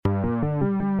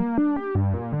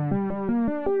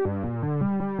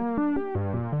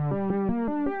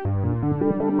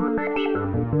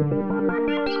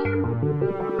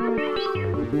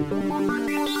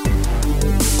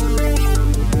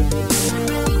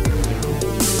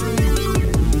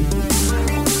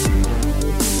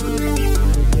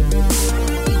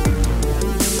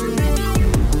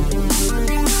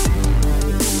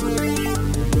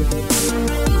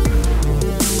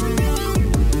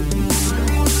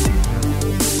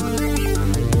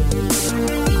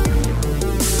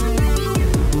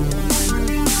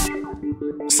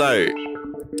So,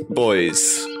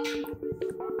 boys,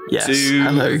 Yes.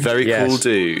 two very Yes. cool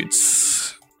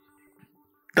dudes.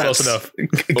 Close enough.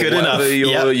 Good enough. Whatever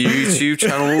your Yep. YouTube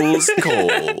channel's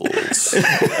called.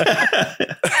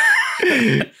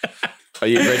 Are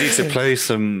you ready to play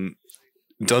some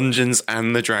Dungeons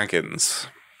and the Dragons?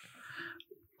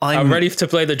 I'm ready to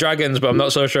play the dragons, but I'm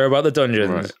not so sure about the dungeons.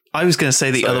 Right. I was going to say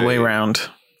the other way round.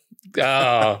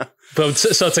 But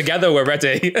so together we're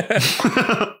ready.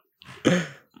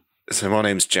 So my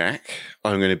name's Jack.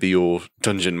 I'm going to be your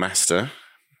dungeon master.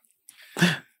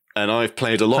 And I've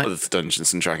played a lot of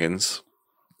Dungeons and Dragons.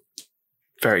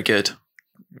 Very good.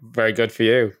 Very good for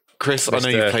you. Chris, I know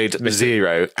you played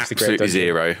zero, absolutely Dungeon.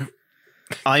 zero.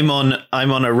 I'm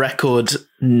on a record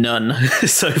none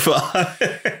so far.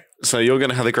 So you're going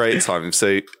to have a great time.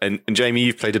 So and Jamie,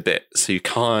 you've played a bit, so you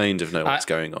kind of know what's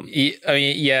going on. I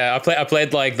mean, yeah, I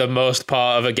played like the most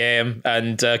part of a game,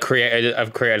 and I've created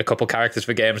a couple characters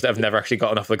for games that have never actually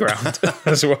gotten off the ground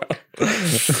as well.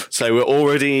 So we're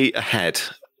already ahead.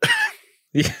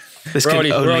 Yeah. This can only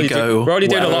go we're already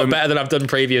doing a well. lot better than I've done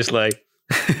previously.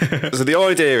 So the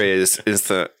idea is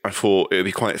that I thought it would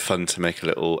be quite fun to make a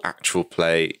little actual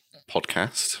play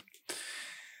podcast.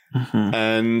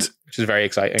 And Which is very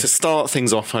exciting. to start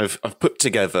things off, I've put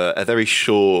together a very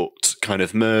short kind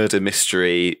of murder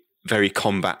mystery, very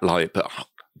combat light, but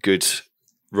good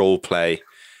role play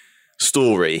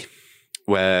story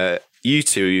where you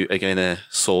two are going to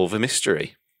solve a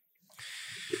mystery.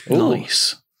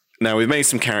 Nice. Now, we've made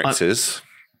some characters,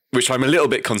 which I'm a little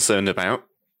bit concerned about,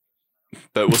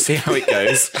 but we'll see how it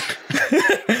goes.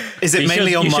 Is it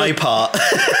mainly on my part?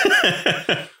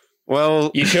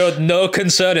 Well, You showed no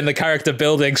concern in the character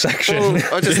building section.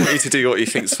 well, I just want you to do what you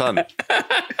think's fun.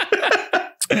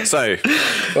 So,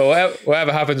 Well,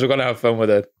 whatever happens, we're going to have fun with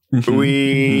it.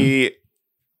 we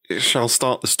shall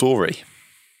start the story.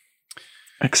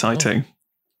 Exciting.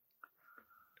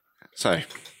 So,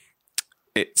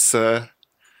 it's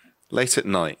late at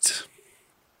night.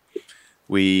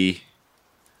 We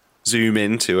zoom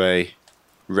into a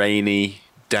rainy,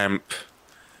 damp,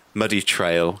 muddy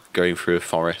trail going through a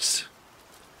forest.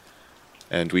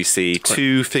 And we see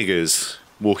two figures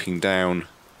walking down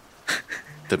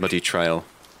the muddy trail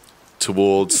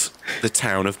towards the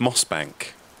town of Mossbank.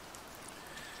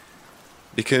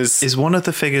 Because Is one of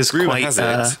the figures Rumour quite has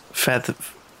it.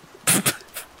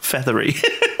 feathery?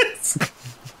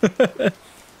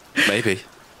 maybe,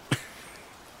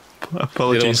 The other one's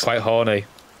Apologies. quite horny.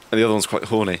 and the other one's quite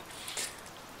horny.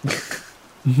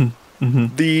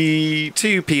 The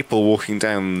two people walking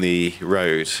down the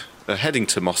road are heading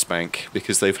to Mossbank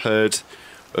because they've heard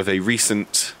of a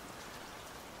recent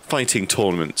fighting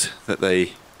tournament that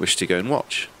they wish to go and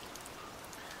watch.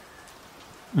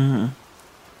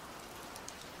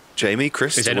 Jamie,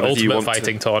 Chris, It's an one of you ultimate want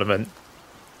fighting tournament.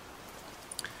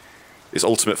 It's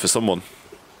ultimate for someone.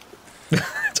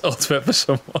 It's ultimate for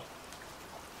someone.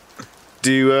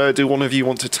 Do one of you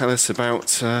want to tell us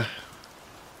about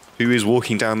who is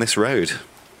walking down this road?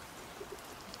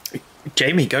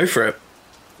 Jamie, go for it.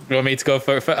 You want me to go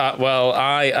for well,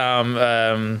 I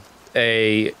am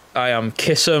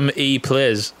Kissum E.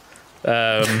 Pliz.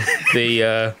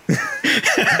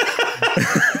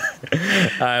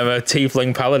 I'm a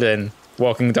tiefling paladin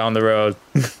walking down the road,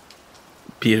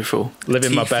 Beautiful.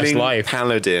 living my best Tiefling life.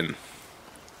 Paladin.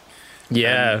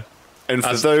 Yeah. And for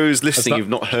As- those listening not- who've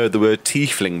not heard the word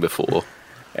tiefling before,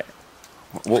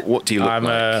 what do you look I'm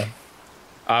like?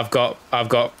 I've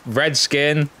got red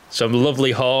skin, some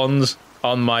lovely horns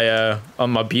on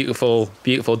my beautiful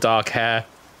dark hair,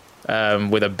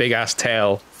 with a big ass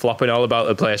tail flopping all about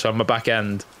the place on my back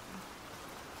end,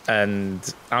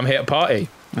 and I'm here to party.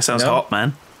 That sounds No. hot,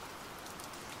 man.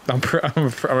 I'm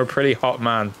a pretty hot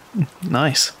man.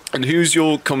 Nice. And who's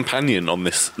your companion on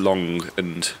this long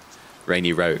and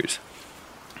rainy road?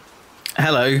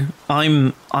 Hello.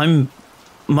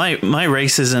 My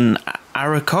race is an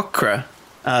Aarakocra,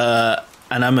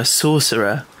 and I'm a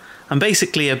sorcerer. I'm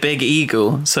basically a big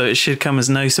eagle, so it should come as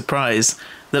no surprise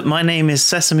that my name is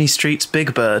Sesame Street's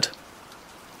Big Bird.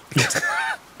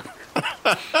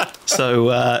 So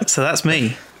that's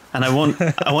me, and I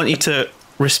want you to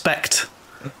respect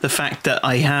the fact that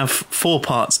I have 4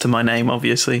 parts to my name,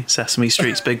 obviously. Sesame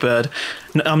Street's Big Bird.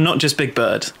 I'm not just Big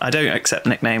Bird. I don't accept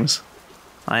nicknames.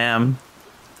 I am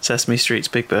Sesame Street's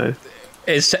Big Bird.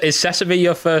 Is Sesame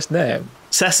your first name?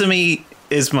 Sesame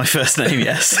is my first name,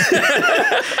 yes.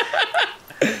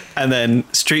 And then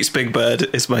Street's Big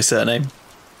Bird is my surname.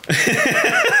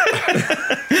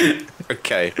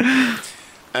 Okay.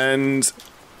 And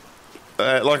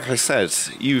like I said,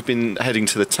 you've been heading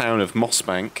to the town of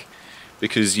Mossbank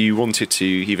because you wanted to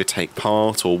either take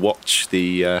part or watch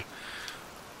the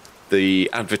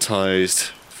advertised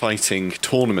fighting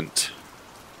tournament,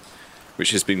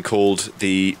 which has been called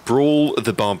the Brawl of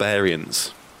the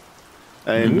Barbarians.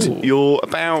 And Ooh. you're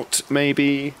about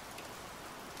maybe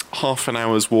half an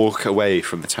hour's walk away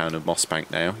from the town of Mossbank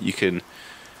now. You can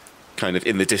kind of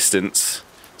in the distance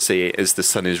see it as the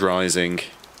sun is rising,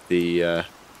 the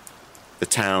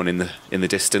town in the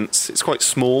distance. It's quite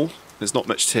small. There's not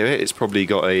much to it. It's probably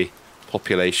got a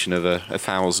population of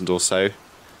 1,000 or so.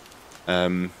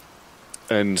 And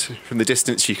from the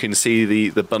distance you can see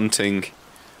the bunting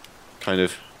kind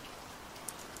of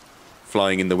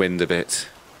flying in the wind a bit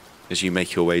as you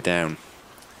make your way down.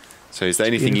 So is there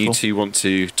anything you two want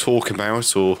to talk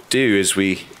about or do as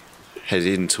we head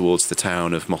in towards the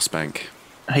town of Mossbank?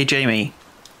 Hey, Jamie,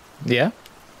 Yeah.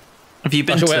 have you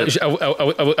been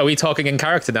to... Are we talking in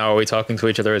character now? Or are we talking to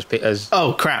each other as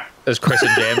Oh, crap. as Chris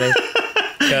and Jamie?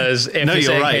 Because if No, you're you're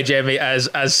saying right. Hey Jamie as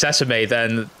Sesame,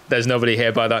 then there's nobody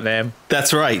here by that name.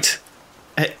 That's right.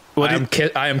 Hey, I am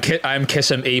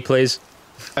Kissam E, please.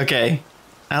 Okay.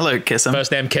 Hello, Kissam.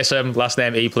 First name Kissam, last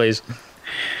name E, please.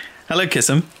 Hello,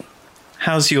 Kissam.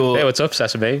 How's Hey, your what's up,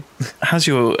 Sesame? how's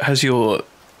your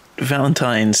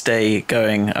Valentine's Day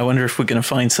going? I wonder if we're going to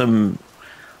find some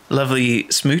lovely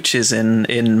smooches in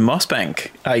Mossbank.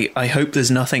 I hope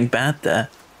there's nothing bad there.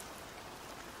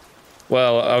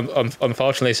 Well,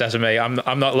 unfortunately, Sesame, I'm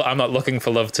not looking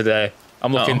for love today.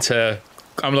 I'm looking to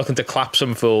clap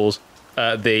some fools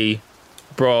at the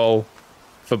Brawl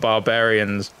for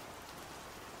Barbarians.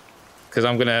 Because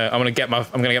I'm gonna get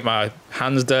my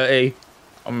hands dirty.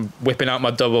 I'm whipping out my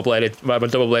double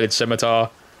bladed scimitar,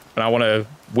 and I want to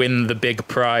win the big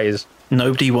prize.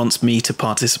 Nobody wants me to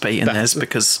participate in this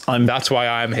because That's why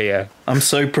I'm here. I'm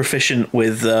so proficient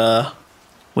with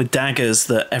daggers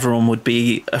that everyone would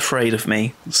be afraid of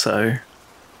me. So,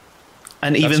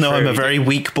 and even That's though I'm true. a very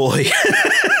weak boy,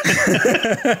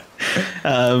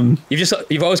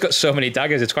 You've always got so many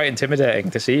daggers. It's quite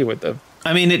intimidating to see you with them.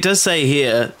 I mean, it does say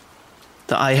here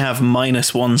that I have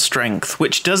 -1 strength,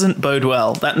 which doesn't bode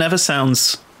well. That never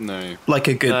sounds No. like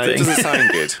a good No, it thing. doesn't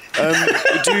sound good.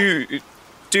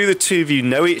 Do the two of you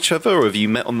know each other, or have you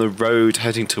met on the road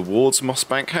heading towards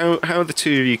Mossbank? How have the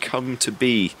two of you come to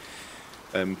be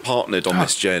partnered on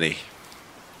this journey?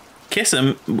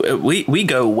 Kissam, we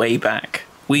go way back.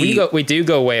 We do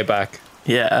go way back.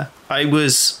 Yeah, I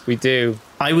was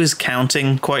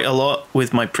counting quite a lot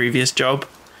with my previous job,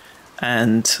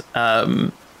 and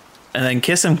then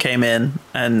Kissam came in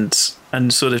and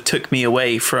sort of took me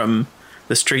away from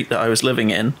the street that I was living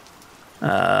in,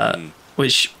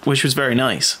 which was very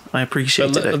nice. I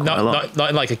appreciated it quite a lot. Not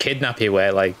in like a kidnappy way.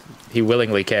 Like he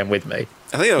willingly came with me.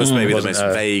 I think that was maybe the wasn't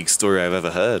most vague story I've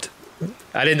ever heard.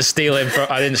 I didn't steal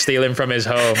him from his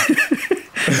home.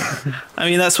 I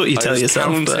mean, that's what you I tell was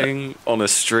yourself. But counting on a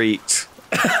street.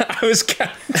 I was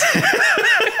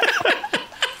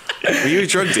Were you a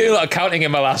drug doing a dealer? lot of counting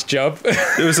in my last job.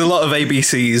 there was a lot of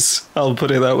ABCs. I'll put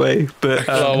it that way. But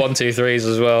A lot of 1, 2, 3s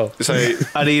as well. So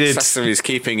I needed. Sesame's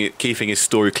keeping his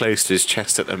story close to his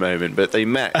chest at the moment, but they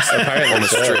met Apparently on a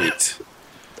so. street.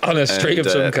 On a street And,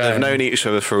 of some they've kind. known each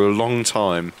other for a long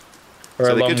time, For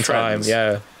so a they're long good time, friends.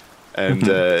 yeah. and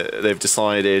they've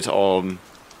decided on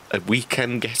a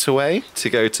weekend getaway to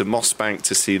go to Mossbank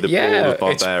to see the Brawl of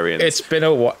Barbarians. It's been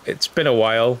a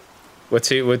while. We're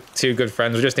two good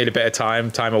friends. We just need a bit of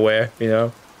time away,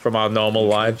 from our normal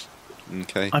lives.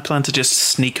 Okay, I plan to just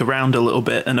sneak around a little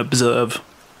bit and observe.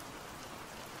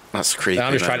 that's creepy. And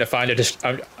I'm just man. trying to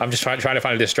find I'm just trying to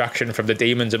find a distraction from the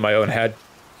demons in my own head.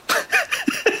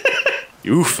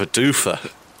 Oofa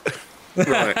doofa.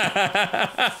 Right.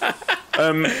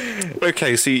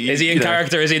 Okay, so Is he in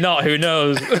character? Is he not? Who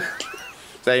knows?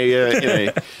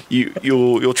 They,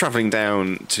 you're travelling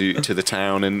down to the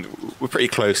town, and we're pretty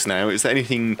close now. Is there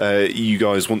anything you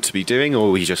guys want to be doing, or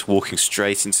are we just walking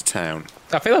straight into town?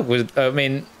 I feel like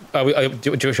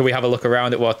should we have a look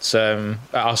around at what's at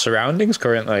our surroundings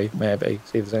currently? Maybe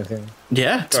see if there's anything.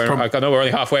 Yeah, it's I know we're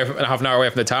only half an hour away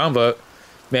from the town, but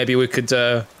maybe we could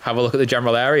have a look at the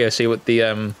general area, see what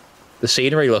the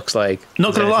scenery looks like. not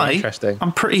Is gonna anything lie. interesting.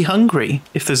 I'm pretty hungry.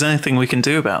 If there's anything we can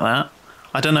do about that,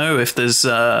 I don't know if there's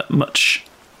much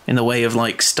in the way of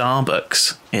like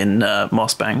Starbucks in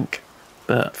Mossbank,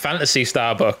 but Fantasy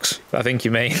Starbucks, I think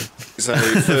you mean. So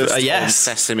first on yes.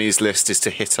 Sesame's list is to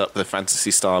hit up the fantasy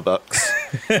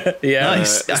Starbucks. Yeah.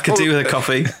 nice. I it's could do with a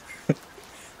probably- coffee.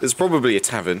 There's probably a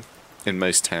tavern in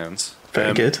most towns.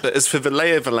 Very good. But as for the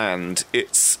lay of the land,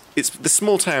 it's the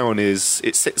small town it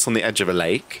sits on the edge of a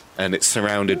lake and it's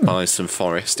surrounded by some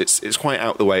forest. It's quite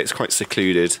out the way. It's quite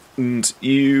secluded, and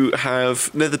you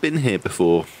have never been here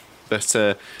before. But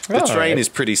the terrain right. is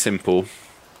pretty simple.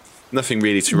 Nothing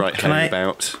really to write home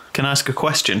about. Can I ask a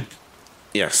question?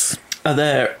 Yes. Are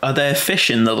there fish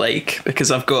in the lake?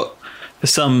 Because I've got, for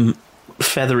some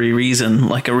feathery reason,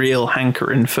 like a real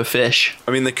hankering for fish.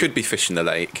 I mean, there could be fish in the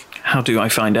lake. How do I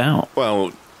find out?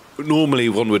 Well, normally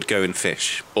one would go and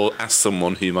fish or ask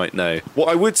someone who might know. What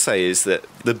I would say is that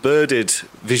the birded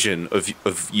vision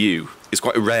of you is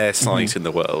quite a rare sight in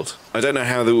the world. I don't know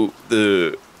how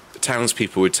the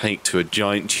townspeople would take to a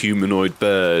giant humanoid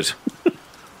bird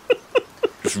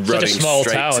just running small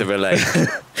straight town. to the lake.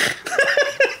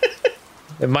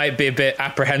 It might be a bit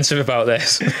apprehensive about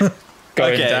this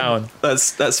going down.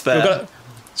 That's fair.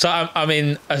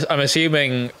 I'm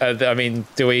assuming.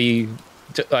 Do we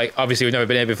like? Obviously, we've never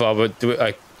been here before, but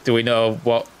do we know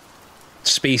what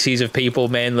species of people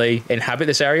mainly inhabit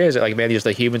this area? Is it like mainly just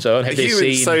the humans' own? Have they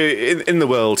seen? So in the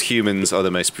world, humans are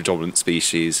the most predominant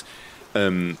species.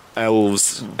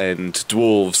 Elves and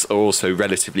dwarves are also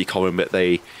relatively common, but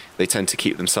they tend to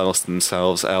keep themselves to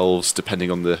themselves. Elves,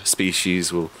 depending on the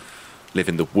species, will live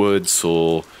in the woods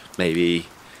or maybe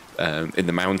in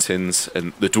the mountains,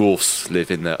 and the dwarfs live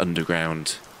in the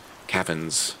underground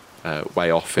caverns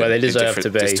way off Where they in deserve different to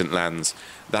be. distant lands.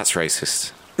 That's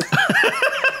racist.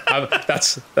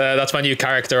 That's my new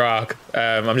character arc.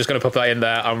 I'm just going to put that in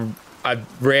there. I'm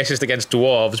racist against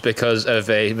dwarves because of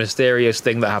a mysterious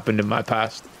thing that happened in my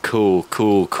past. Cool.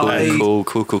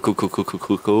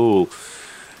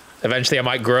 Eventually, I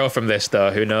might grow from this,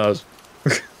 though. Who knows?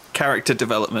 Character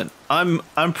development. I'm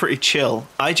pretty chill.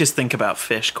 I just think about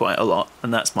fish quite a lot,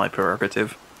 and that's my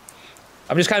prerogative.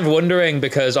 I'm just kind of wondering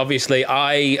because obviously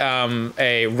I am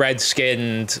a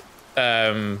red-skinned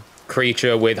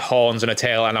creature with horns and a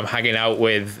tail, and I'm hanging out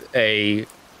with a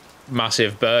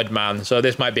massive bird man. So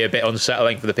this might be a bit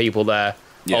unsettling for the people there,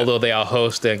 although they are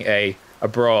hosting a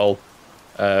brawl.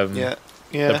 Yeah.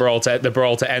 The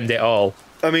brawl to end it all.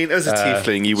 I mean, as a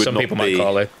tiefling, you would some not people be. might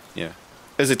call it. Yeah.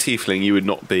 As a tiefling, you would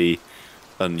not be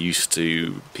unused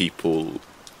to people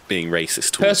being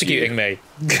racist towards Persecuting me.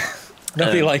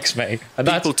 Nobody likes me. And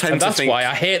people tend to that's think- why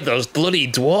I hate those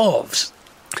bloody dwarves.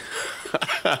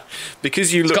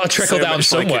 Because you look gotta trickle so down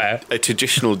much like somewhere. a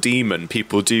traditional demon,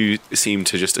 people do seem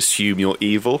to just assume you're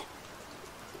evil.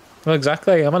 Well,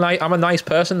 exactly. I'm a nice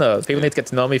person, though. People need to get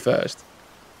to know me first.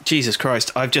 Jesus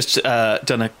Christ! I've just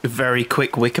done a very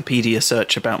quick Wikipedia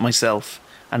search about myself,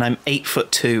 and I'm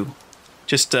 8'2".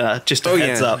 Just a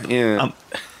heads up. Yeah.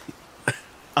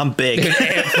 I'm big.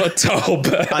 8 foot tall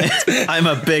bird. I'm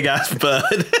a big ass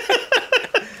bird.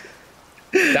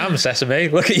 Damn, Sesame.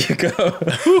 Look at you go.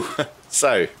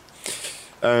 So,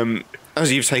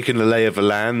 as you've taken the lay of the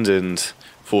land and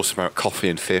thought about coffee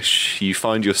and fish, you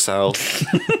find yourself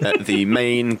at the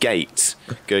main gate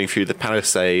going through the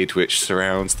palisade which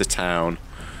surrounds the town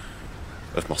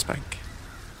of Mossbank.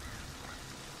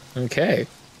 Okay.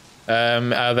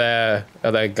 Are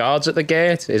there guards at the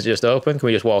gate? Is it just open? Can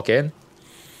we just walk in?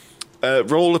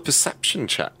 Roll a perception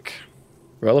check.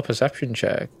 Roll a perception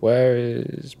check. Where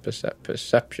is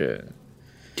perception?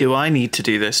 Do I need to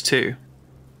do this too?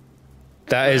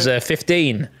 That is a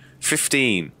 15.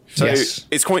 15. So Yes.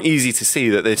 it's quite easy to see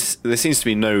that there seems to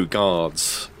be no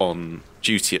guards on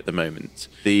duty at the moment.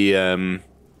 The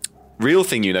real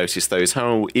thing you notice, though, is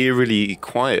how eerily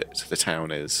quiet the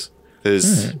town is.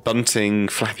 There's bunting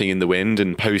flapping in the wind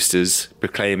and posters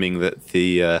proclaiming that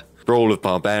the brawl of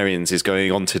barbarians is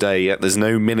going on today, yet there's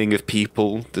no milling of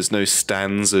people, there's no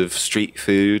stands of street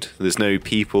food, there's no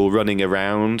people running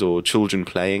around or children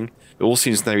playing. It all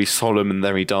seems very solemn and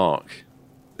very dark.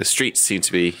 The streets seem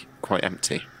to be quite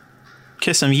empty.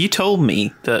 Kissam, you told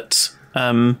me that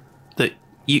that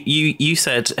you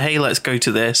said, "Hey, let's go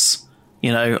to this."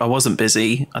 You know, I wasn't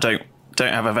busy. I don't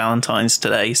have a Valentine's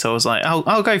today, so I was like,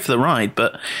 I'll go for the ride.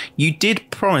 But you did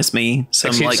promise me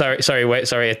some Sorry.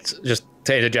 It's just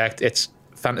to interject. It's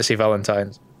Fantasy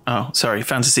Valentine's. Oh, sorry,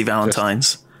 Fantasy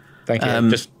Valentine's. Thank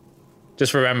you. Just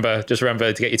Just remember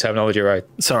to get your terminology right.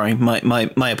 Sorry, my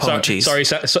apologies.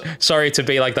 Sorry to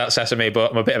be like that, Sesame, but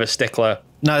I'm a bit of a stickler.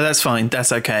 No, that's fine.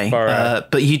 That's okay.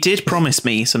 But you did promise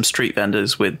me some street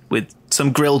vendors with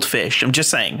some grilled fish. I'm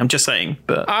just saying.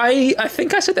 But I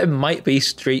think I said there might be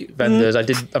street vendors.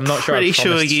 I'm not sure. Pretty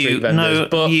sure street vendors,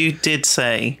 but you did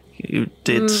say. You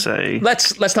did say.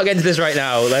 Let's not get into this right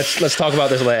now. Let's talk about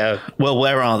this later. Well,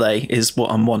 where are they? Is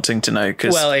what I'm wanting to know.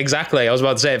 Well, exactly. I was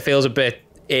about to say it feels a bit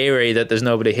eerie that there's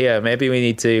nobody here. Maybe we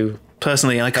need to.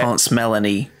 Personally, I can't smell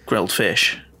any grilled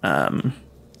fish. I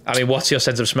mean, what's your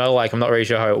sense of smell like? I'm not really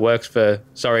sure how it works.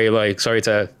 Sorry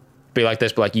to be like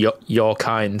this, but like your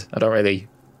kind. I don't really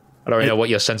know what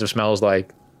your sense of smell is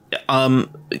like.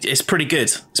 It's pretty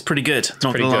good. Not pretty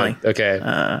gonna good.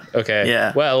 lie. Okay.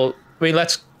 Yeah. Well, I mean,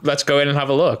 let's go in and have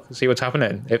a look, see what's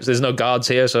happening. There's no guards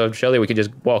here, so surely we can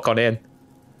just walk on in.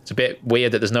 It's a bit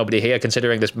weird that there's nobody here,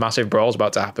 considering this massive brawl's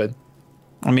about to happen.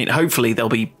 I mean, hopefully they'll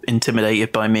be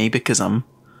intimidated by me because I'm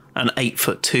an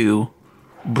 8'2",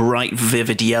 bright,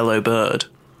 vivid yellow bird.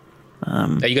 Are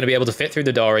you going to be able to fit through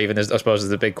the door? Even, I suppose, is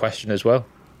the big question as well.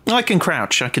 I can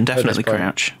crouch. I can definitely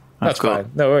crouch. That's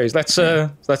fine. No worries. Let's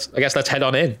head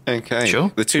on in. Okay.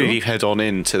 Sure. The two of you head on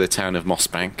in to the town of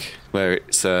Mossbank, where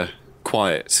it's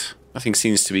quiet. Nothing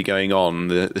seems to be going on.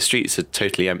 The streets are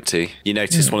totally empty. You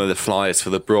notice one of the flyers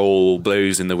for the brawl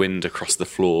blows in the wind across the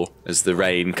floor as the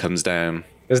rain comes down.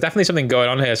 There's definitely something going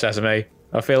on here, Sesame.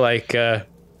 I feel like...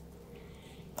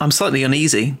 I'm slightly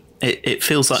uneasy. It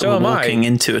feels like we're walking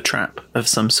into a trap of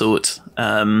some sort.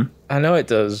 I know it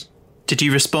does. Did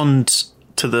you respond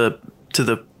to the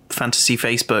fantasy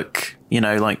Facebook,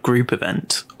 like group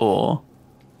event, or?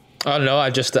 Oh no, I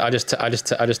just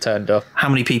turned up. How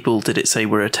many people did it say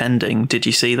were attending? Did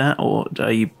you see that, or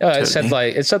are you? It said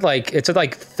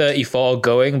like 34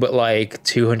 going, but like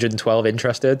 212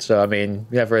 interested. So I mean,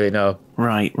 you never really know.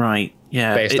 Right,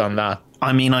 yeah. Based on that,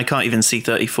 I mean, I can't even see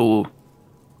 34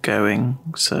 going.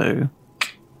 So,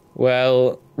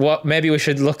 well, what? Maybe we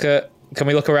should look at. Can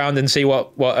we look around and see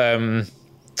what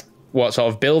sort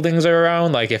of buildings are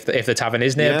around? Like if the tavern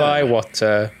is nearby, see what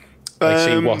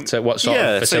sort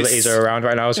of facilities are around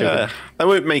right now. So I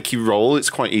won't make you roll. It's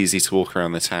quite easy to walk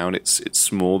around the town. It's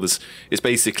small. It's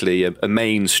basically a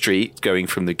main street going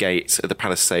from the gate at the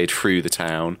palisade through the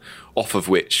town, off of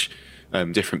which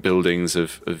different buildings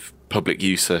of public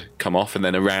use come off, and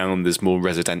then around there's more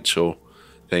residential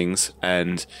things.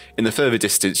 And in the further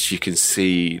distance, you can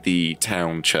see the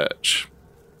town church.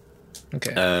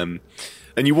 Okay.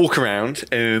 And you walk around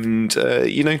and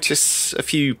you notice a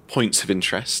few points of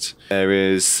interest. There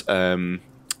is a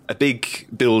big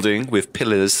building with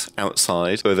pillars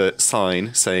outside with a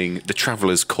sign saying the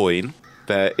Traveller's Coin.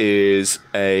 There is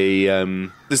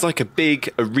there's like a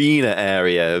big arena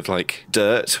area of like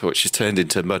dirt, which has turned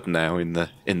into mud now in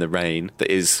the rain.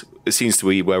 It seems to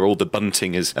be where all the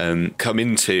bunting has come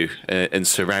into and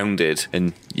surrounded,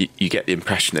 and you get the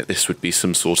impression that this would be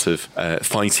some sort of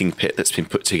fighting pit that's been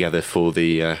put together for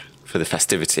the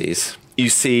festivities. You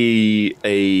see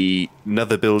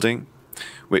another building,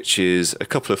 which is a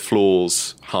couple of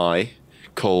floors high,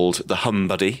 called the Hum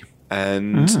Buddy.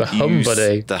 And the Hum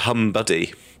Buddy. The Hum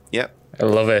Buddy. Yep. I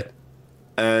love it.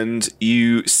 And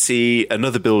you see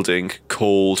another building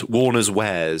called Warner's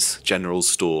Wares General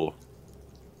Store.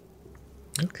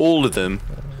 Okay. All of them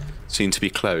seem to be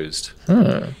closed.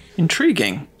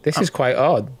 Intriguing. This is quite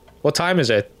odd. What time is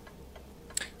it?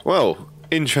 Well,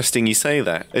 interesting you say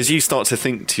that. As you start to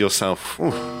think to yourself,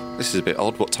 this is a bit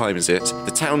odd, what time is it?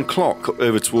 The town clock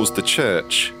over towards the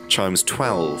church chimes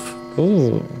 12.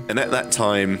 Ooh. And at that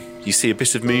time, you see a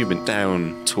bit of movement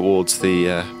down towards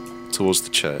the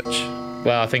church.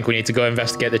 Well, I think we need to go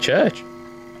investigate the church.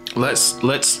 Let's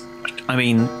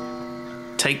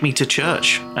take me to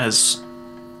church, as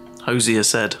Hosier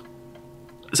said.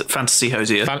 Is it Fantasy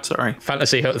Hosier? Sorry.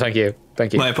 Fantasy, thank you.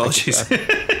 My apologies.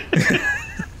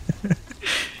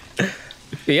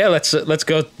 Yeah, let's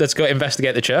go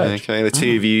investigate the church. Okay, the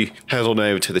two of you head on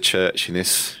over to the church in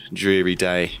this dreary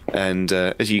day, and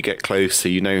as you get closer,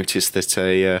 you notice that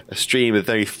a stream of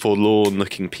very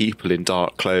forlorn-looking people in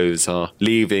dark clothes are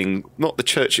leaving not the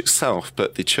church itself,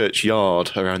 but the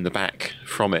churchyard around the back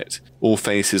from it. All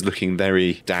faces looking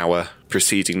very dour,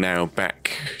 proceeding now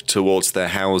back towards their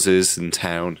houses and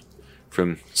town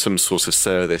from some sort of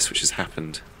service which has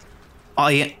happened.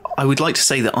 I would like to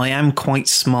say that I am quite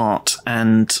smart,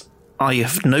 and I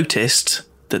have noticed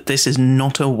that this is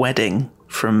not a wedding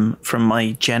from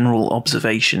my general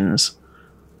observations.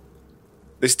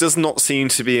 This does not seem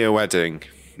to be a wedding.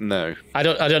 No. I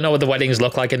don't know what the weddings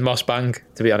look like in Mossbank,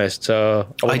 to be honest.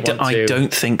 So I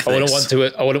don't think I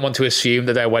wouldn't want to assume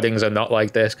that their weddings are not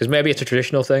like this, because maybe it's a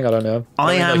traditional thing. I don't know.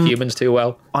 I don't know humans too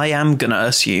well. I am gonna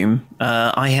assume.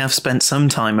 I have spent some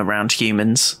time around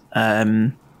humans,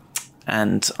 and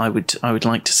I would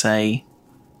like to say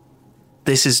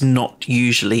this is not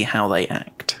usually how they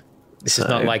act. This is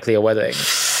not likely a wedding.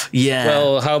 Yeah.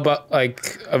 Well, how about I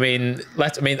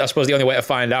suppose the only way to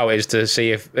find out is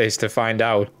to find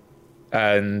out.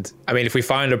 And I mean, if we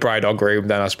find a bride or groom,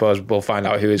 then I suppose we'll find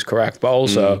out who is correct. But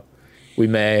also, we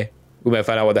may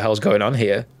find out what the hell's going on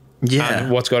here. Yeah.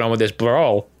 And what's going on with this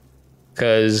brawl?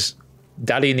 Because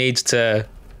Daddy needs to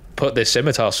put this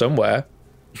scimitar somewhere.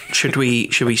 Should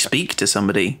we speak to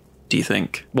somebody, do you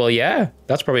think? Well, yeah,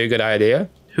 that's probably a good idea.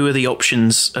 Who are the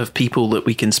options of people that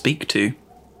we can speak to?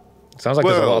 Sounds like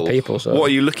there's a lot of people. So what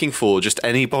are you looking for? Just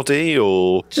anybody,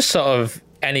 or just sort of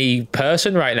any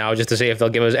person right now, just to see if they'll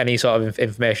give us any sort of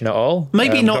information at all?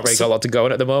 Maybe not. Not really got a lot to go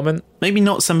on at the moment. Maybe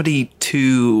not somebody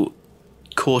too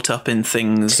caught up in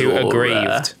things. Too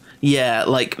aggrieved. Yeah,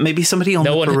 like maybe somebody on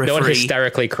the periphery. No one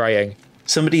hysterically crying.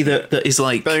 Somebody that is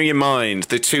like... Bearing in mind,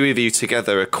 the two of you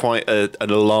together are quite an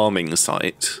alarming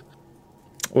sight.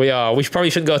 We are. We probably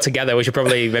shouldn't go together. We should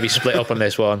probably maybe split up on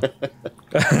this one.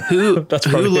 That's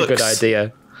probably a good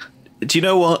idea. Do you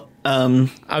know what?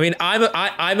 I mean,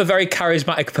 I'm a very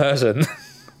charismatic person.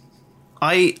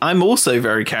 I'm also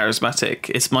very charismatic.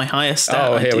 It's my highest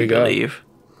stat, I do believe.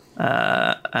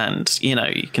 And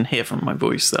you can hear from my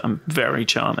voice that I'm very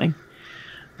charming.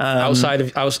 Outside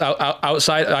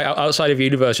of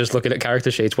universe, just looking at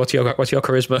character sheets. What's your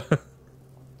charisma?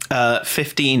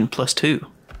 15 plus 2.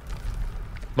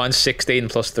 Mine's 16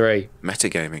 plus 3.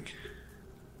 Metagaming.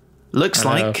 Looks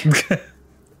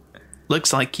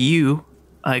like you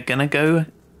are gonna go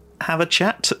have a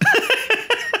chat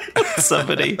with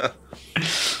somebody.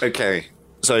 Okay,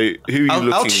 so who are you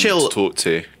looking to talk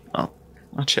to? I'll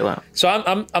chill out. So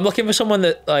I'm looking for someone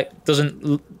that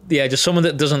just someone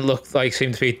that doesn't look like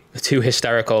seem to be too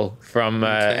hysterical from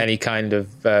any kind of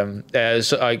so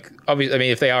like obviously. I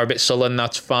mean, if they are a bit sullen,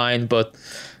 that's fine. But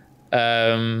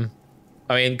I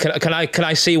mean, can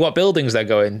I see what buildings they're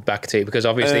going back to? Because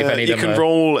obviously, if any of them you can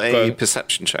roll a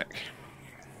perception check.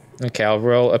 Okay, I'll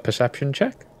roll a perception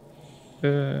check.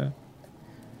 That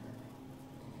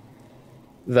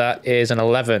is an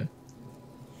 11.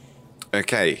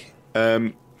 Okay.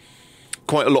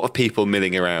 Quite a lot of people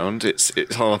milling around. It's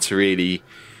hard to really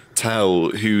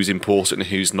tell who's important and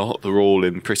who's not. They're all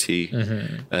in pretty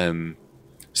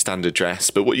standard dress.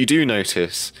 But what you do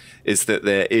notice is that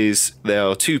there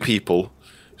are two people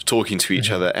talking to each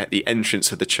other at the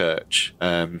entrance of the church.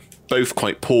 Both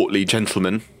quite portly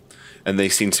gentlemen, and they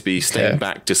seem to be staying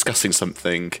back discussing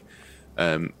something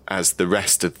as the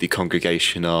rest of the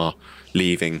congregation are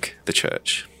leaving the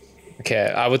church.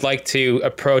 Okay, I would like to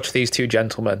approach these two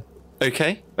gentlemen.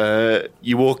 Okay.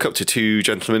 You walk up to two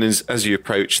gentlemen. As you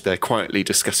approach, they're quietly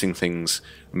discussing things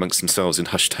amongst themselves in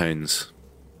hushed tones.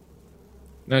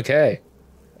 Okay.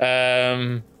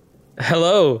 Hello,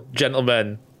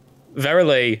 gentlemen.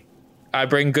 Verily, I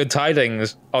bring good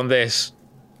tidings on this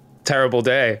terrible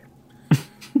day.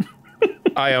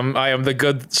 I am the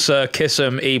good Sir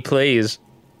Kissam E. Please.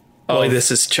 Boy,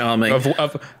 this is charming.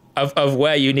 Of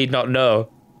where you need not know.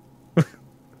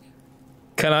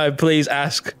 Can I please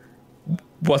ask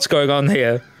what's going on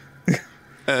here?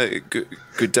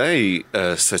 Good day,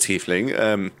 Sir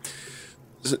Tiefling.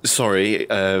 Sorry,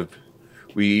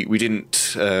 we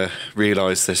didn't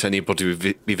realise that anybody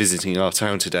would be visiting our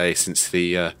town today since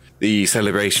the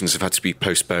celebrations have had to be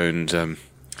postponed.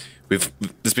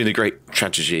 There's been a great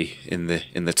tragedy in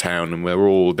the town, and we're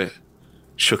all a bit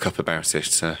shook up about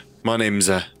it. My name's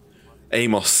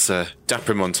Amos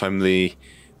Dappermont. I'm the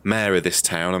mayor of this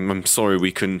town. I'm sorry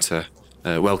we couldn't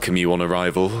welcome you on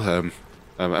arrival.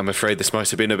 I'm afraid this might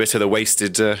have been a bit of a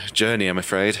wasted journey, I'm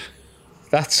afraid.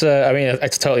 That's, I mean,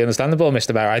 it's totally understandable,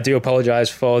 Mr. Mayor. I do apologise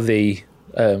for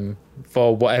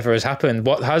for whatever has happened.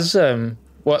 What has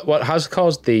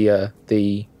caused the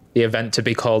event to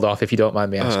be called off, if you don't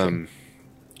mind me asking?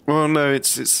 Well, no,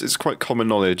 it's quite common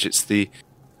knowledge. It's the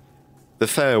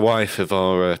fair wife of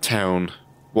our town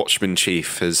watchman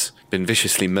chief has been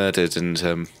viciously murdered,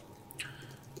 and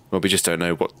we just don't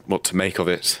know what to make of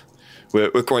it. We're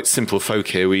quite simple folk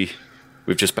here. We've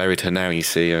just buried her now. You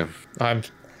see.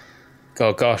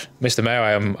 Oh gosh, Mr.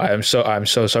 Mayor, I am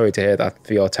so sorry to hear that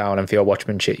for your town and for your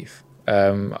watchman chief.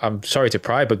 I'm sorry to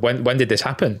pry, but when did this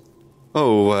happen?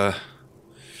 Oh,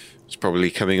 it's probably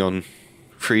coming on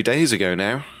 3 days ago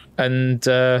now. And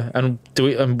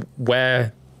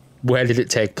where did it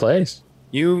take place?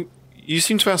 You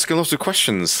seem to ask a lot of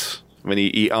questions, When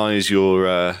he eyes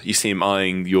your, you see him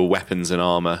eyeing your weapons and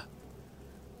armor.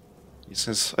 He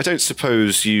says, "I don't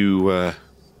suppose you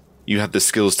have the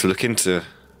skills to look into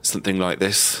something like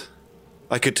this.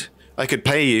 I could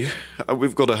pay you.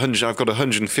 I've got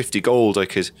 150 gold. I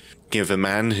could give a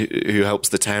man who helps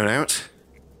the town out."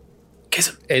 Kiss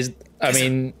him.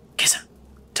 Kiss him.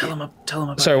 Tell him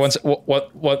about. Sorry, one sec,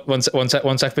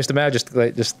 Mr. Mayor. Just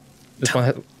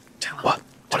one. Tell him.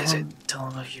 What is it?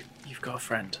 Tell him you've got a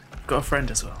friend. You've got a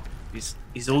friend as well.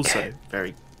 He's also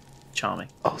very charming.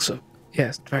 Also,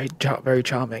 yes, very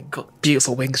charming. Cool.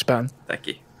 Beautiful wingspan. Thank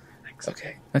you. Thanks.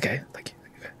 Okay. Thank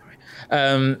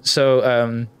you.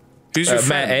 So, Who's your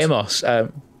friend? Mayor Amos.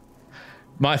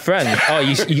 My friend. Oh,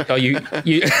 you.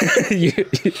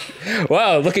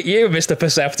 Wow, look at you, Mr.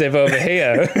 Perceptive over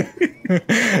here.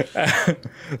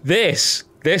 This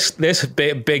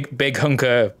big hunk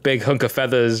of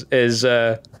feathers is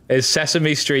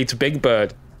Sesame Street's Big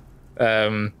Bird.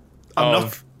 I'm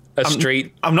not a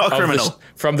criminal.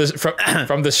 From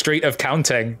the street of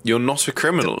counting. You're not a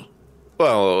criminal.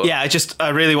 Well, Yeah, I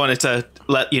really wanted to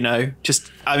let you know.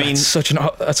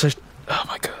 Oh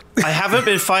my god. I haven't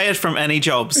been fired from any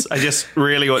jobs. I just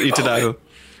really want you to know.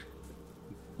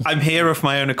 I'm here of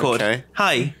my own accord. Okay.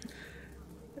 Hi.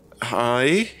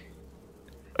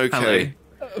 Okay.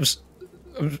 Hello.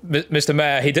 Mr.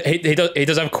 Mayor, he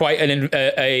does have quite an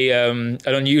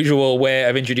unusual way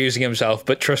of introducing himself,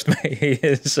 but trust me, he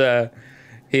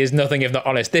is nothing if not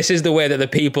honest. This is the way that the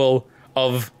people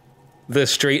of the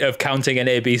street of counting and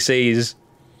ABCs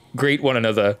greet one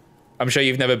another. I'm sure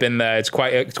you've never been there. It's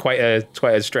quite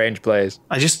a strange place.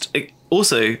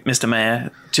 Also, Mr. Mayor,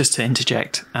 just to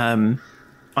interject,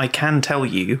 I can tell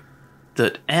you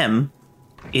that M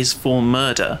is for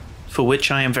murder, for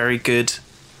which I am very good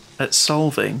at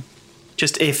solving.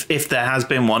 Just if there has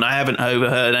been one, I haven't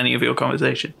overheard any of your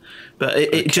conversation, but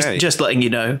just letting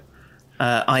you know,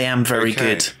 I am very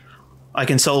good. I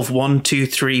can solve 1, 2,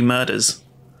 3 murders.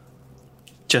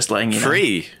 Just letting you know.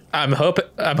 3. I'm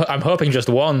hoping just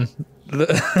one.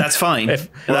 That's fine.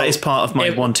 That is part of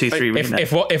my 1, 2, 3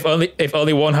 remake. If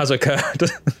only one has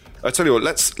occurred. I tell you what,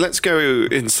 let's go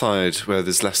inside where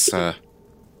there's less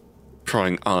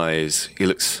prying eyes. He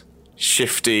looks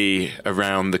shifty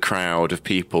around the crowd of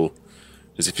people,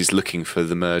 as if he's looking for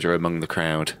the murder among the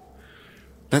crowd.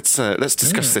 Let's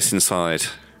discuss this inside,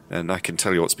 and I can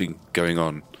tell you what's been going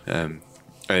on. And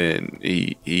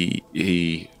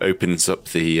he opens up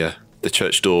the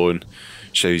church door and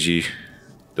shows you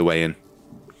the way in.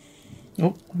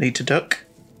 Oh, need to duck.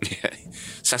 Yeah,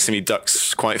 Sesame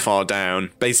ducks quite far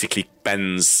down, basically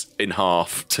bends in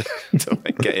half to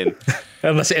get in.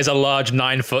 Unless it is a large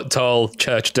 9-foot-tall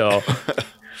church door.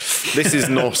 This is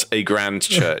not a grand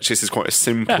church. This is quite a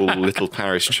simple little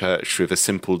parish church with a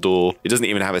simple door. It doesn't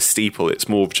even have a steeple. It's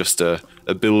more of just a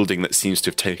building that seems to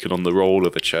have taken on the role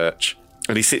of a church.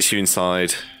 And he sits you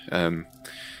inside to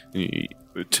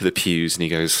the pews and he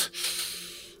goes,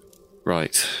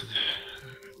 "Right,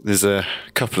 there's a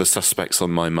couple of suspects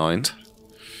on my mind.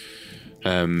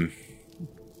 I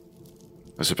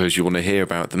suppose you want to hear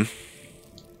about them."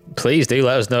 Please do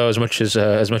let us know as much as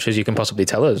you can possibly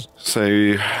tell us. So,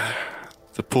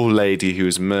 the poor lady who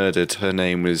was murdered, her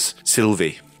name was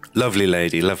Sylvie. Lovely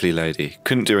lady.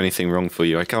 Couldn't do anything wrong for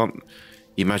you. I can't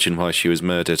imagine why she was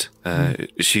murdered.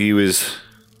 She was...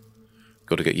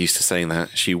 Got to get used to saying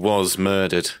that. She was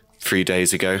murdered 3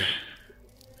 days ago.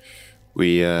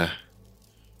 We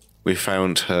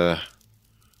found her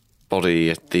body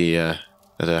at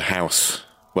her house.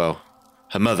 Well,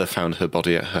 her mother found her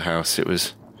body at her house. It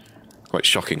was quite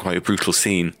shocking, quite a brutal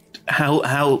scene.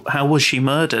 How was she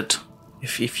murdered?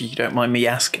 If you don't mind me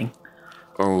asking.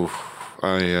 Oh,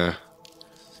 I'm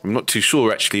not too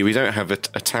sure actually. We don't have a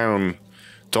town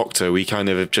doctor. We kind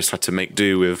of have just had to make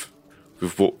do with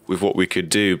what we could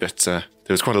do. But there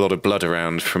was quite a lot of blood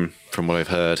around from what I've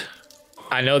heard.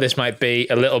 I know this might be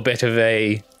a little bit of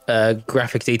a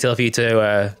graphic detail for you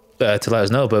to let us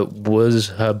know, but was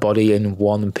her body in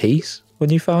one piece when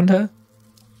you found her?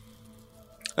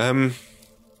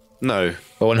 No.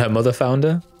 Or when her mother found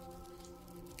her?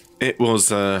 It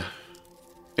was in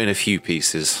a few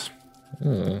pieces.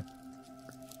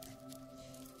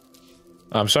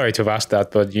 I'm sorry to have asked that,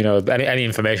 but any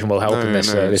information will help in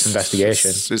this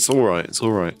investigation. It's all right. It's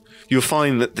all right. You'll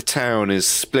find that the town is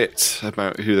split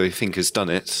about who they think has done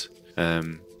it.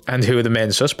 And who are the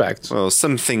main suspects? Well,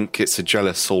 some think it's a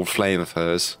jealous old flame of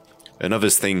hers, and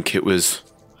others think it was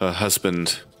her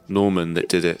husband Norman that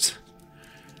did it.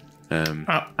 And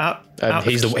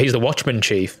he's the watchman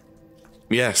chief.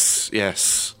 Yes.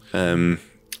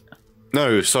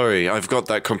 No, sorry, I've got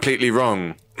that completely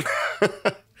wrong.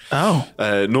 Oh,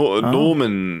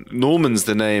 Norman's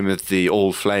the name of the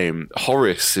All Flame.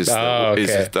 Horace is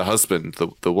is the husband,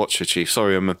 the Watcher Chief.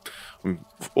 Sorry, I'm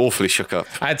awfully shook up.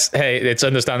 It's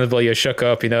understandable you're shook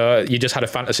up. You just had a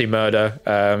fantasy murder.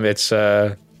 It's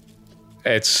a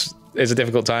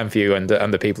difficult time for you and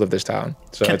the people of this town.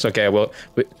 So it's okay.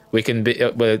 We can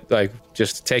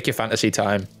just take your fantasy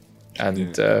time,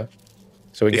 and so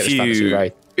we can get this fantasy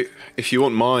right. If you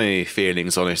want my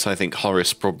feelings on it, I think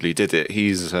Horace probably did it.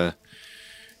 He's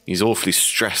awfully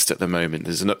stressed at the moment.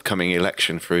 There's an upcoming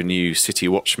election for a new city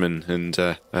watchman, and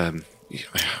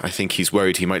I think he's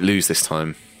worried he might lose this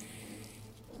time.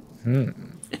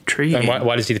 Intriguing. And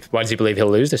why does he believe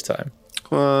he'll lose this time?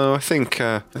 Well, I think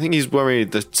he's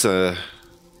worried that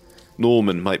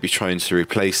Norman might be trying to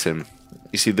replace him.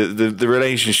 You see, the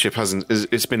relationship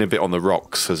it's been a bit on the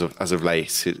rocks as of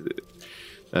late.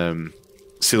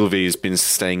 Sylvie's been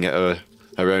staying at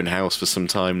her own house for some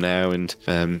time now, and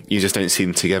you just don't see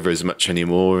them together as much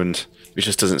anymore, and it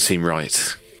just doesn't seem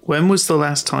right. When was the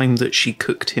last time that she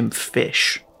cooked him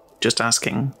fish? Just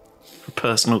asking for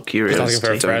personal curiosity. Asking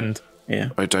for a friend. Yeah.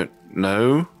 I don't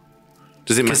know.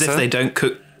 Does it matter?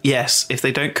 Because if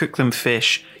they don't cook them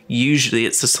fish, usually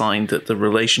it's a sign that the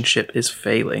relationship is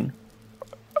failing.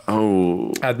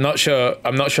 Oh. I'm not sure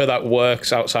that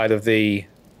works outside of the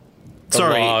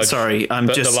Sorry.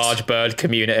 The large bird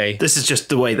community. This is just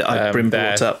the way that I've been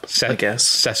brought up, I guess.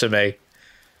 Sesame.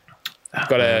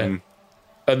 Got to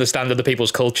understand other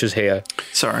people's cultures here.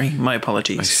 Sorry, my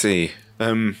apologies. I see.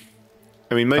 I'm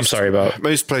sorry about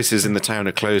most places in the town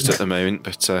are closed at the moment,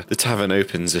 but the tavern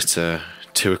opens at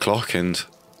 2:00, and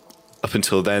up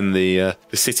until then, the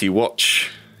city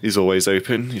watch is always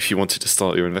open. If you wanted to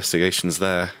start your investigations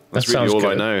there, that's really all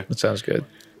I know. That sounds good.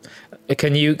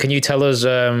 Can you tell us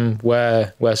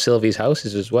where Sylvie's house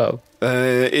is as well?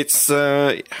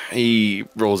 He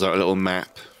rolls out a little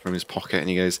map from his pocket and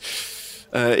he goes,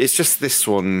 "It's just this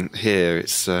one here.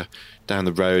 It's down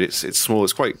the road. It's small.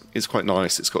 It's quite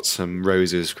nice. It's got some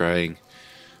roses growing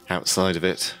outside of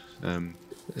it."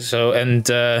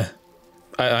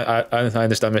 I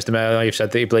understand, Mr. Mayor. I know you've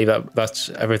said that you believe that's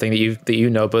everything that you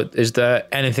know, but is there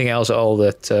anything else at all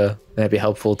that may be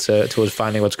helpful to us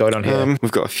finding what's going on here?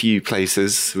 We've got a few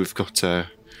places. We've got the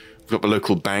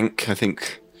local bank. I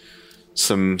think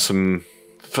some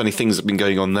funny things have been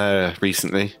going on there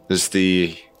recently. There's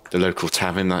the local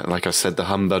tavern, that, like I said, the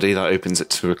Hum Buddy, that opens at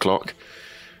 2:00.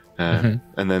 And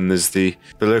then there's the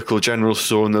local general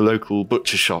store and the local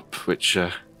butcher shop, which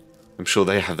I'm sure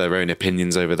they have their own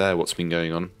opinions over there, what's been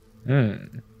going on.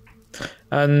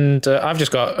 And I've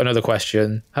just got another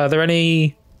question. Are there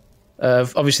any...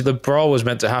 obviously, the brawl was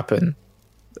meant to happen.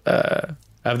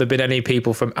 Have there been any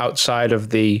people from outside of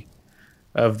the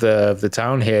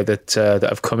town here that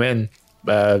have come in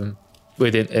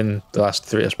in the last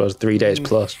 3 days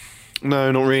plus?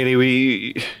 No, not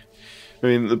really.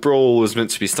 The brawl was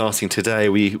meant to be starting today.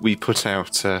 We put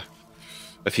out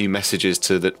a few messages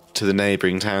to the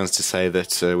neighbouring towns to say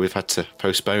that we've had to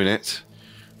postpone it.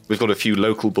 We've got a few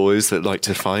local boys that like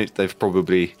to fight. They're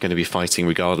probably going to be fighting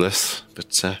regardless,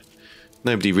 but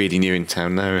nobody really new in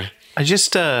town now. I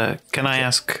just can I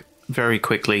ask very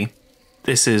quickly?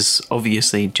 This is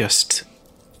obviously just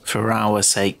for our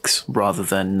sakes rather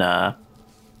than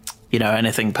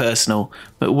anything personal.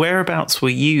 But whereabouts were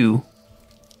you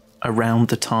around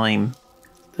the time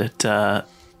that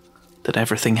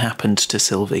everything happened to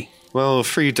Sylvie? Well,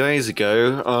 3 days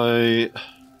ago, I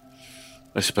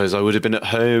suppose I would have been at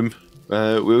home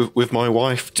with my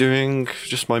wife doing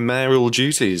just my mayoral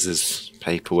duties. There's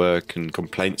paperwork and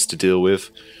complaints to deal with.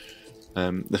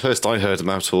 The first I heard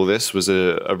about all this was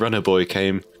a runner boy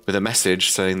came with a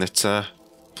message saying that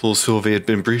poor Sylvie had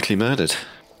been brutally murdered.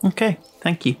 Okay,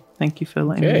 thank you. Thank you for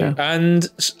letting me know. And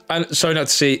sorry not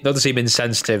to seem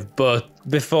insensitive, but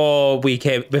before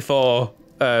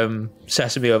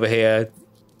Sesame over here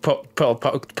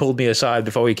pulled me aside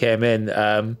before we came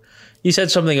in, you said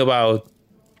something about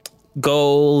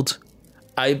gold.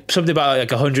 Something about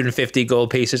like 150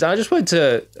 gold pieces. I just wanted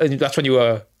to. That's when you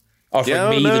were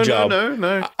offering the job.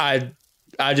 No.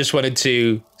 I just wanted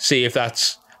to see if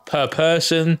that's per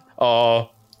person or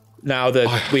now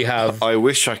that we have. I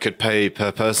wish I could pay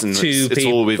per person. It's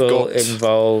people all we've got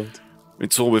involved.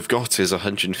 It's all we've got is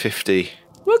 150.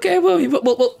 Okay, we'll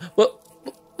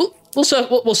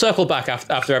circle back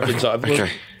after everything's on. Okay.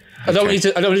 I don't need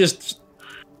to. I don't just.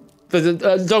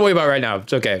 Don't worry about it right now.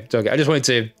 It's okay. I just wanted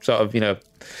to sort of,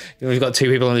 we've got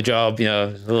 2 people on the job,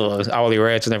 hourly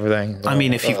rates and everything. I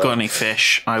mean, if you've got any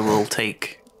fish, I will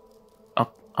take.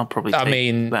 I'll probably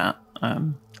take that.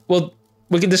 Well,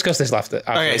 we can discuss this after.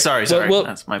 Okay, sorry.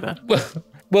 That's my bad.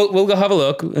 we'll go have a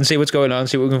look and see what's going on,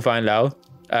 see what we can find out.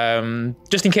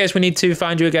 Just in case we need to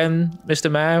find you again, Mr.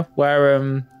 Mayor,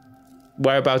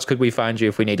 whereabouts could we find you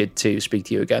if we needed to speak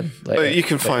to you again? You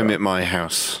can find me at my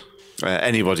house.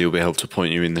 Anybody will be able to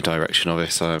point you in the direction of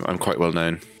it, so I'm quite well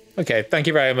known. Okay, thank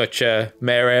you very much,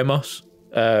 Mayor Amos.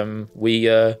 We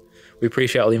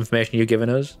appreciate all the information you've given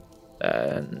us.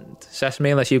 And Sesame,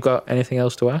 unless you've got anything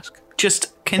else to ask.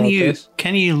 Just can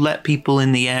you let people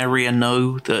in the area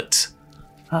know that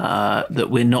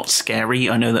that we're not scary?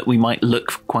 I know that we might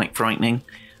look quite frightening,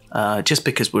 just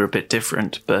because we're a bit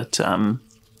different. But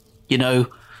you know,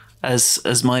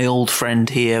 as my old friend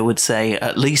here would say,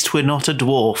 at least we're not a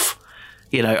dwarf.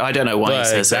 You know, I don't know why he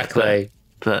says exactly.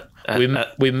 that.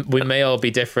 But we may all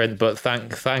be different, but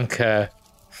thank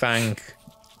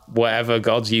whatever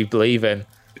gods you believe in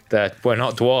that we're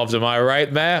not dwarves. Am I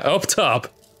right, Mayor? Up top.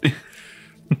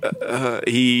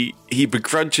 He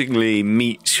begrudgingly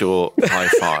meets your high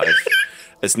five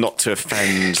as not to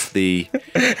offend the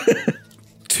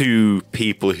two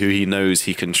people who he knows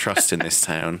he can trust in this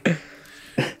town,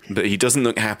 but he doesn't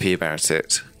look happy about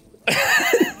it.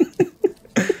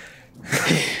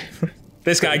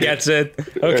 This guy gets it.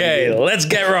 Okay, let's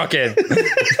get rocking.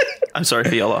 I'm sorry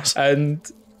for your loss. And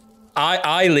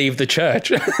I leave the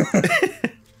church.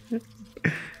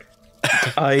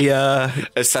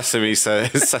 As Sesame's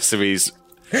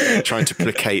trying to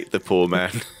placate the poor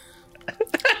man.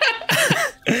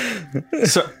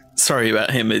 Sorry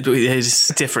about him. He's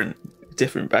different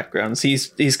backgrounds.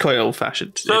 He's quite old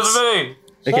fashioned. Sesame!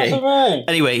 Okay. Sesame!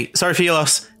 Anyway, sorry for your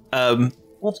loss.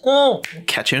 Let's go.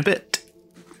 Catch you in a bit.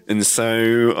 And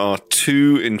so our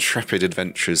two intrepid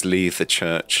adventurers leave the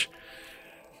church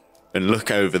and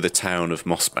look over the town of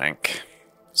Mossbank.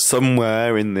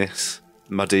 Somewhere in this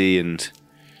muddy and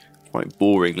quite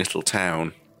boring little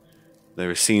town,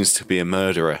 there seems to be a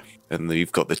murderer. And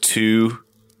you've got the two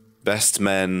best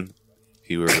men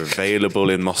who were available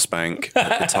in Mossbank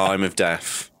at the time of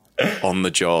death on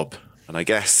the job. And I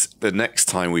guess the next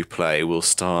time we play, we'll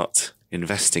start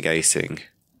investigating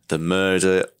the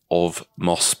murder of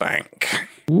Mossbank.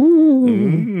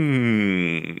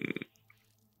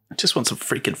 I just want some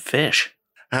freaking fish.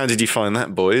 How did you find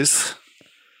that, boys?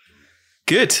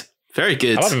 Good. Very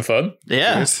good. I'm having fun.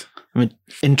 Yeah. Good. I'm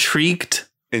intrigued.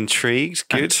 Intrigued?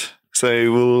 Good.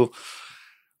 So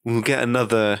we'll get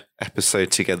another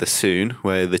episode together soon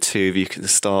where the two of you can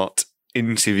start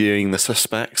interviewing the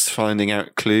suspects, finding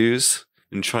out clues,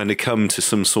 and trying to come to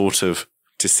some sort of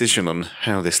decision on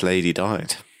how this lady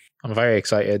died. I'm very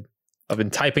excited. I've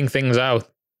been typing things out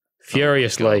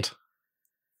furiously.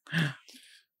 Oh,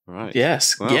 right.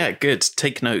 Yes. Well. Yeah, good.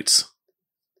 Take notes.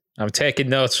 I'm taking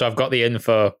notes, so I've got the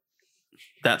info.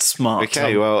 That's smart.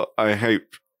 Okay, well, I hope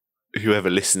whoever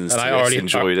listens And to I this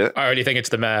enjoyed it. I already think it's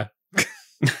the mayor.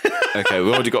 Okay,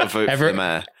 we've already got a vote for the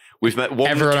mayor. We've met one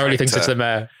Everyone character. already thinks it's the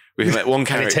mayor. We've met one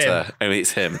And it's character, and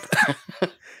it's him.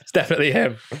 It's definitely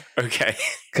him. Okay.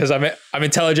 Because I'm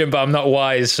intelligent, but I'm not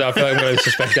wise, so I feel like I'm going to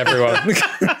suspect everyone.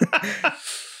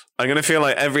 I'm going to feel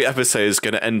like every episode is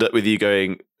going to end up with you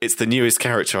going, it's the newest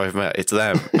character I've met. It's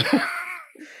them.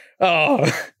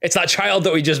 Oh, it's that child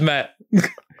that we just met.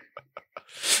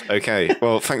 Okay,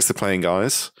 well, thanks for playing,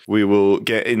 guys. We will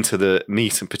get into the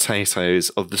meat and potatoes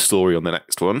of the story on the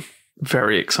next one.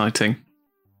 Very exciting.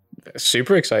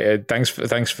 Super excited. Thanks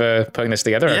for putting this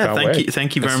together. Yeah, I can't wait.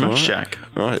 Thank you very That's much, all Jack.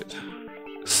 Right.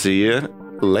 See you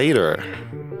later.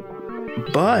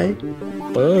 Bye.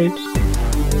 Bye.